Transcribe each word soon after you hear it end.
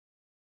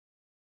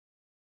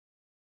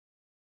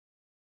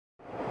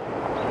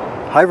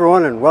Hi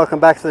everyone, and welcome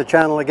back to the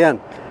channel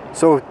again.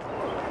 So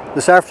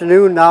this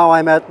afternoon, now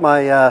I'm at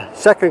my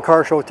second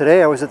car show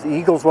today. I was at the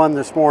Eagles one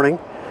this morning,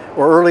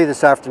 or early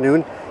this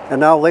afternoon,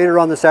 and now later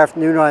on this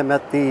afternoon I'm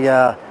at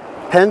the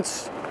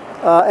Pense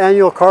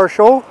annual car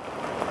show.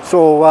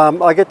 So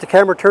I'll get the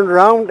camera turned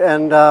around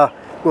and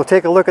we'll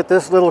take a look at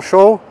this little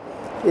show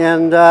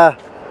and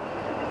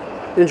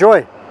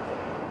enjoy.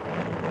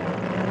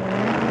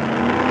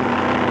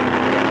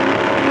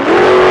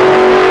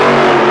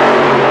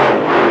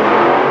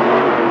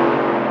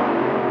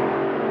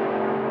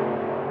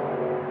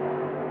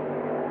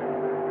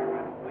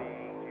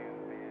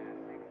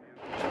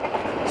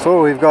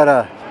 So we've got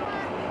a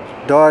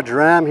Dodge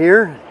Ram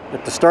here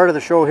at the start of the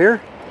show here,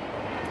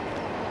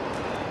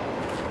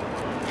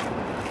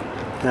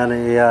 and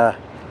a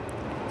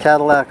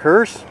Cadillac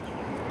hearse,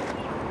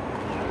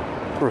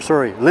 or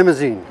sorry,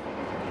 limousine.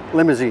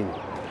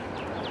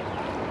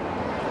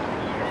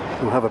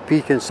 We'll have a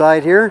peek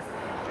inside here.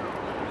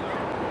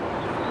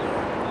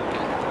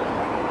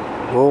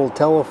 Old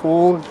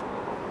telephone.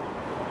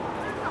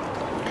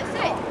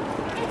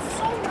 It's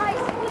so nice.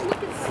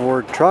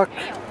 Ford truck.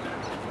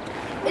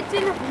 It's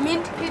in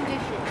mint condition.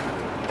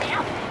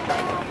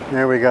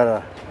 There we got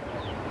a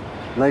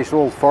nice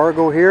old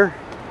Fargo here.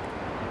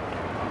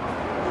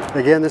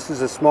 Again, this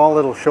is a small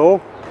little show.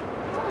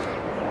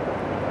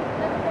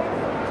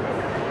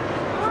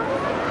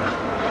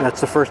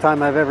 That's the first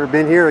time I've ever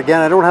been here.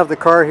 Again, I don't have the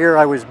car here.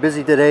 I was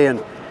busy today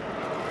and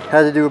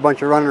had to do a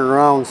bunch of running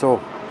around,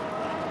 so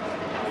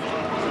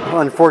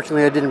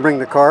unfortunately I didn't bring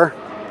the car.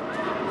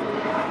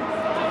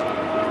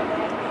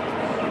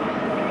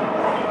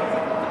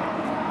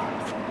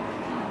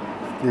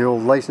 The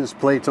old license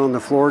plates on the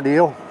floor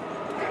deal.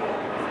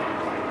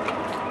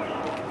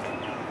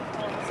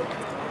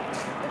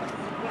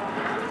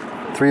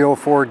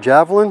 .304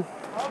 Javelin.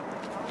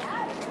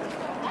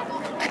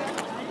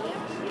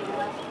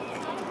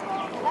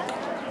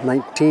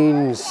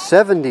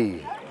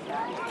 $1970.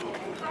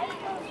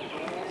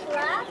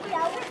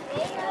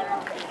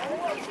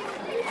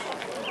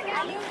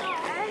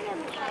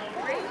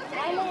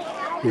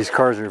 These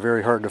cars are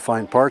very hard to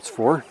find parts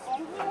for.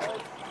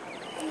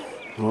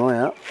 Oh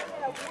yeah.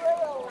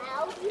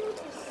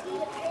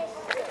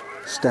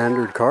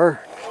 Standard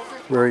car,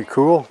 very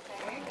cool.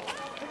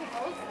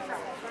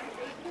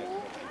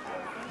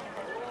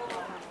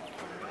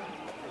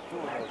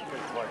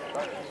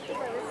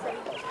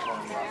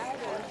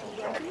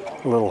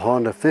 A little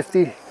Honda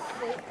 50.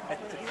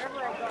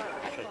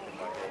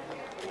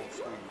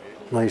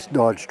 Nice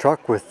Dodge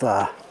truck with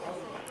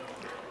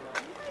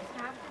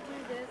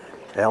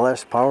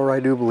LS power,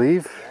 I do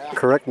believe.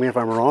 Correct me if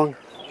I'm wrong.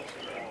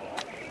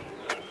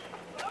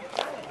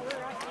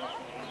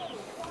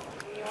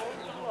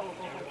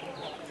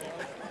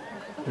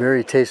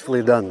 Very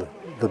tastefully done.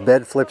 The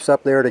bed flips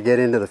up there to get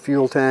into the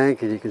fuel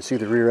tank, and you can see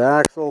the rear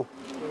axle.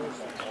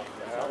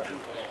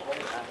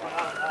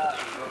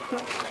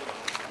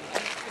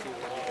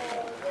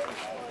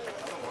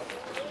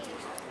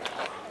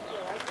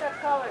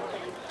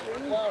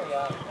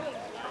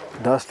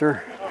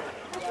 Duster.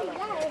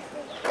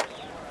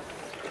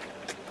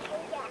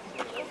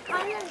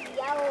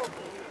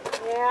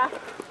 Yeah.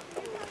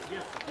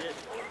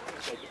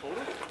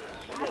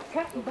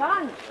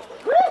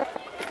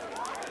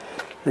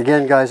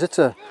 Again, guys, it's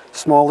a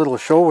small little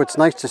show. It's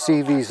nice to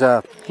see these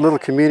little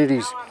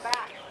communities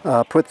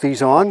put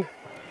these on.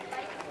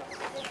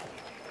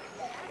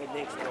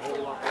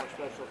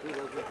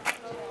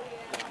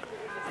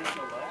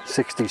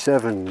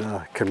 '67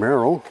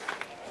 Camaro.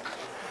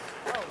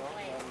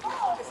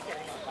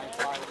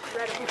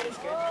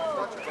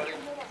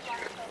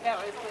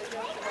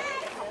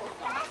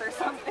 For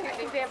something, I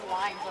think they have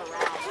lines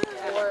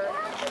around or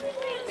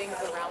things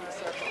around the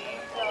circle.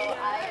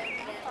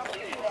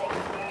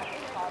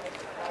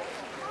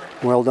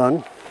 Well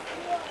done.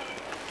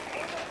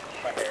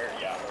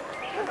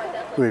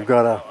 We've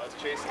got a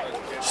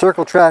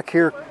circle track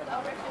here,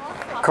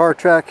 car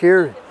track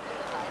here.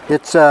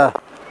 It's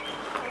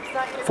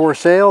for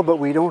sale, but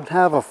we don't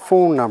have a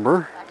phone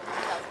number.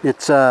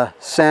 It's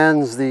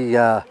sans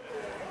the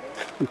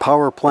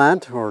power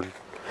plant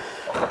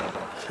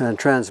and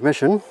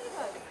transmission.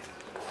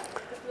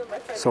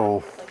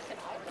 So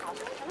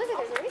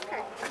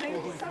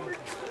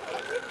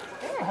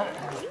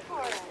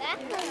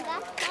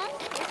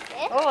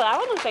Oh, that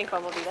one looks like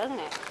Bumblebee, doesn't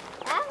it?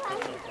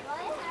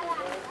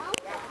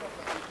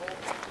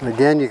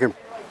 again, you can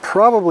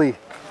probably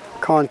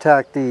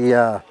contact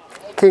the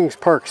Kings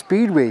Park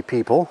Speedway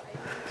people.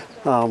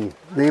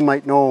 They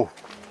might know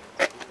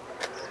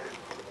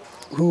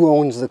who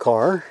owns the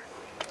car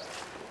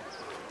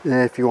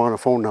if you want a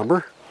phone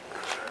number.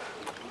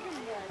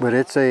 But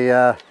it's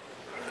a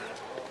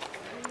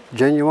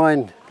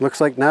genuine,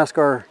 looks like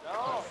NASCAR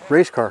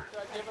race car.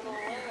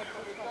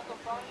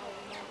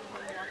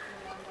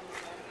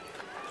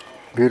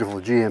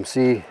 Beautiful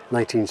GMC,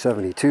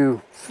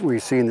 1972.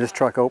 We've seen this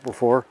truck out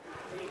before.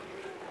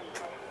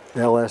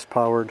 LS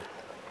powered.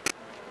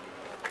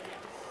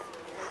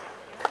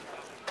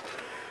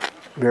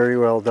 Very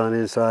well done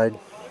inside.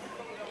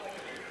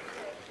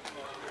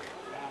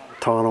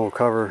 tonneau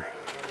cover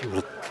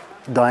with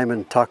a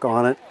diamond tuck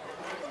on it.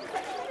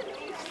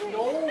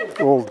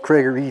 Old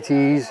Krager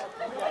ETs.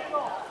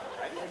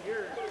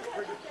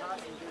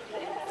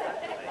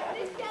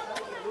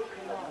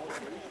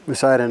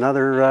 Beside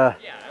another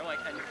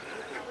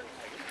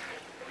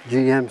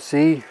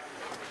GMC.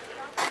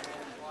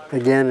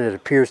 Again, it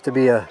appears to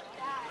be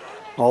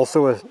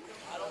also a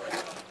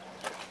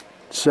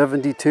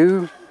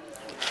 72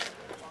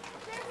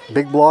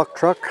 big block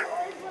truck.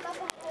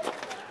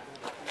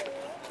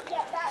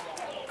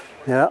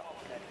 Yeah,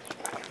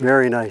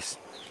 very nice.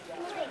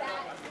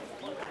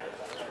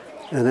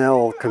 An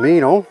El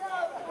Camino.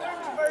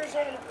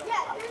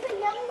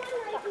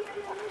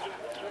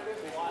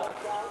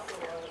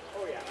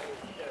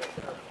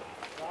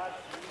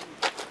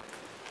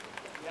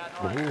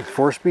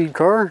 Four-speed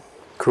car,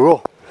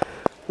 cool.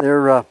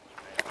 They're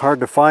hard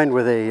to find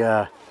with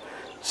a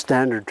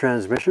standard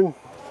transmission.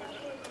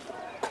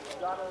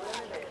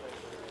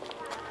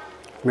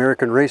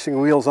 American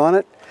racing wheels on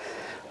it.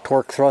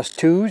 Torque thrust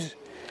 2s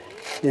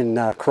in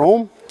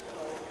chrome.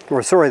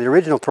 Or sorry, the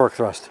original torque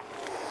thrust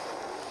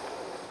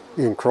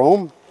in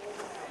chrome.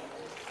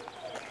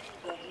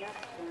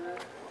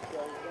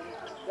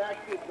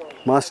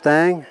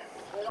 Mustang.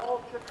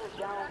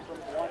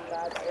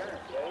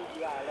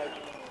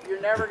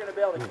 You're never going to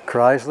be able to.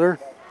 Chrysler.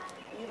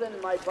 Even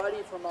my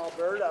buddy from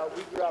Alberta,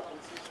 we grew up in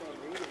Sault Ste.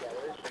 Marie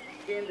together.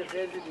 Came to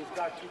visit. He's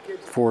got 2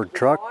 kids. Ford His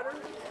truck. daughter,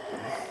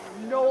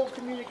 no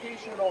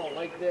communication at all,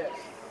 like this.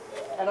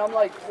 And I'm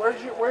like,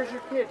 where's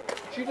your kid?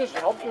 She just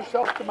helped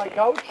herself to my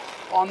couch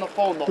on the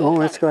phone the whole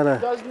time. It's got a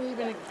doesn't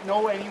even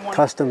know anyone.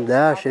 custom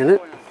dash in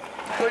it.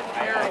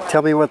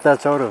 Tell me what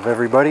that's out of,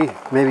 everybody.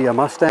 Maybe a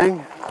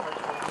Mustang?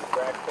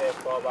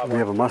 We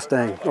have a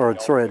Mustang, or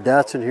sorry, a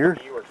Datsun here.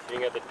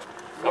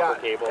 Yeah,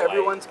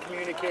 everyone's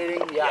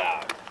communicating.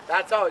 Yeah.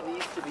 That's how it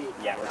needs to be.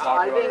 Yeah, we're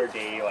talking about our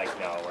day, like,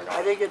 no, we're not.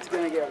 I think it's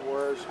going to get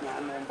worse,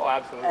 man. Oh,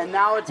 absolutely. And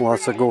now it's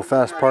Lots of go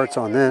fast parts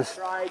on this.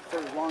 tried for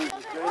as long as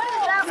we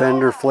could.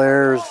 Fender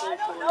flares,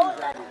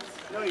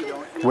 No, you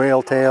don't.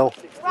 whale tail,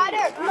 Ryder,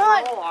 come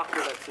on. All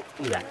awkward at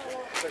 16. Yeah.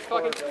 They're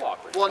fucking too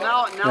awkward. Well,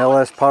 now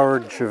LS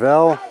powered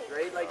Chevelle,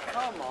 right? Like,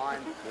 come on.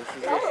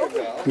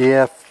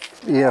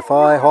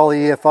 EFI, Holly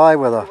EFI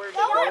with a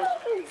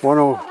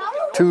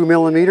 102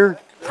 millimeter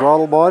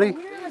throttle body.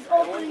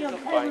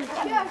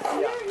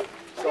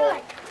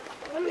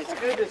 It's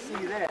good to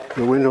see that.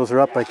 The windows are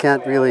up. I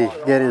can't really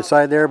get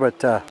inside there, but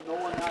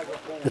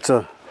it's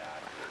a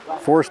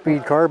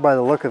 4-speed car by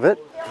the look of it.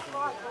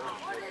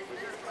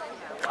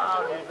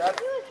 Wow, dude,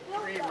 that's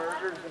 3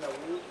 murders in a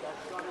week.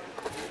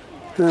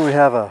 Then we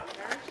have a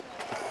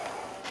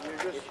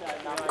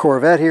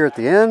Corvette here at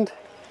the end.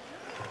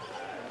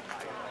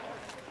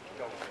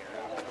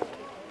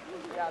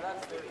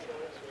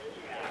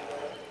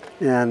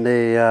 And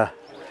a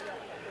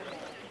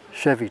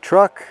Chevy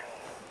truck.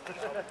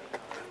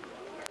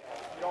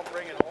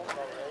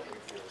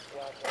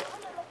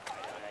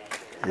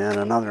 And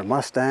another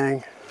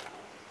Mustang.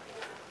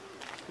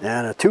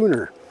 And a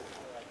tuner.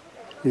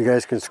 You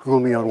guys can school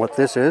me on what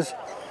this is.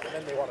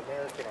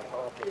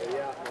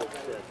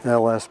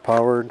 LS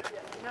powered.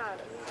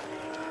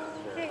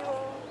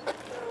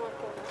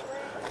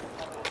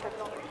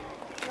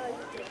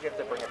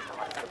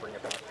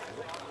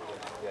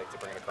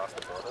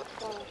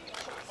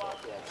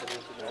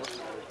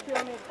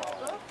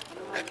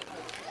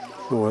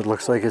 Oh, it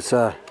looks like it's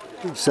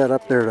set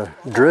up there to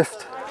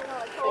drift.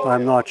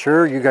 I'm not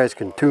sure. You guys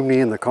can tune me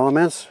in the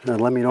comments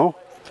and let me know.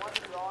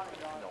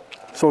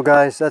 So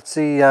guys, that's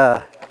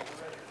the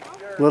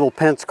little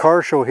Pense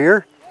car show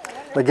here.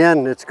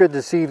 Again, it's good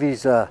to see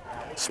these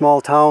small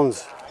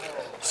towns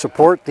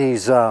support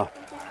these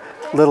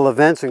little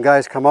events and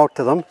guys come out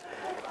to them.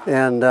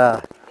 And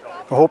I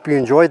hope you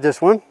enjoyed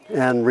this one.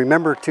 And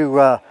remember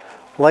to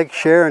like,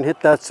 share, and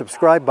hit that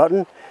subscribe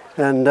button.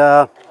 And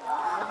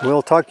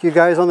we'll talk to you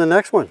guys on the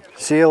next one.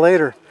 See you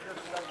later.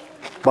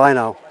 Bye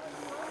now.